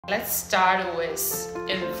Let's start with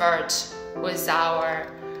invert with our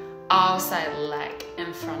outside leg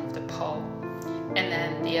in front of the pole, and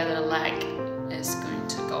then the other leg is going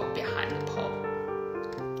to go behind the pole.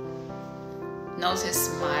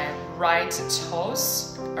 Notice my right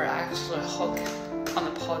toes are actually hooked on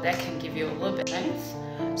the pole. That can give you a little bit of strength.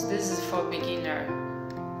 So this is for beginner.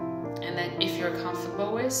 And then if you're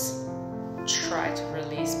comfortable with, try to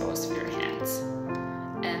release both of your hands.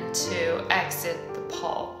 And to exit the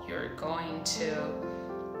pole, you're going to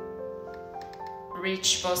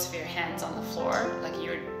reach both of your hands on the floor like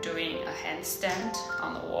you're doing a handstand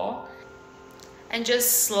on the wall, and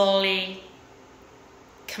just slowly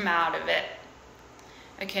come out of it.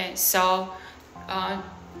 Okay, so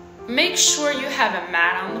make sure you have a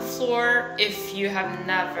mat on the floor if you have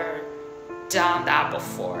never done that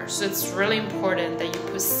before. So it's really important that you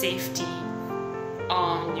put safety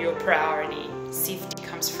on your priority. Safety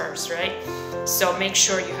comes first, right? So make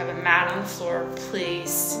sure you have a mat on the floor.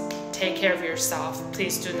 Please take care of yourself.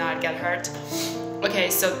 Please do not get hurt. Okay,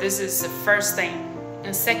 so this is the first thing.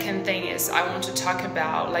 And second thing is I want to talk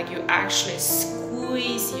about like you actually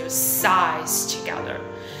squeeze your thighs together.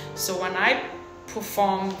 So when I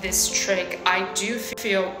perform this trick, I do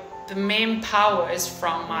feel the main power is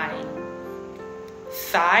from my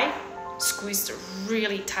thigh squeezed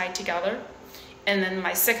really tight together. And then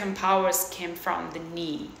my second powers came from the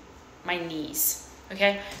knee, my knees.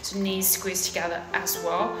 Okay, so knees squeezed together as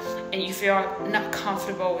well. And if you are not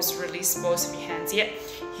comfortable with release both of your hands yet,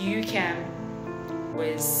 you can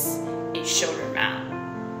with a shoulder mat.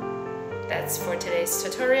 That's for today's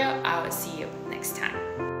tutorial. I will see you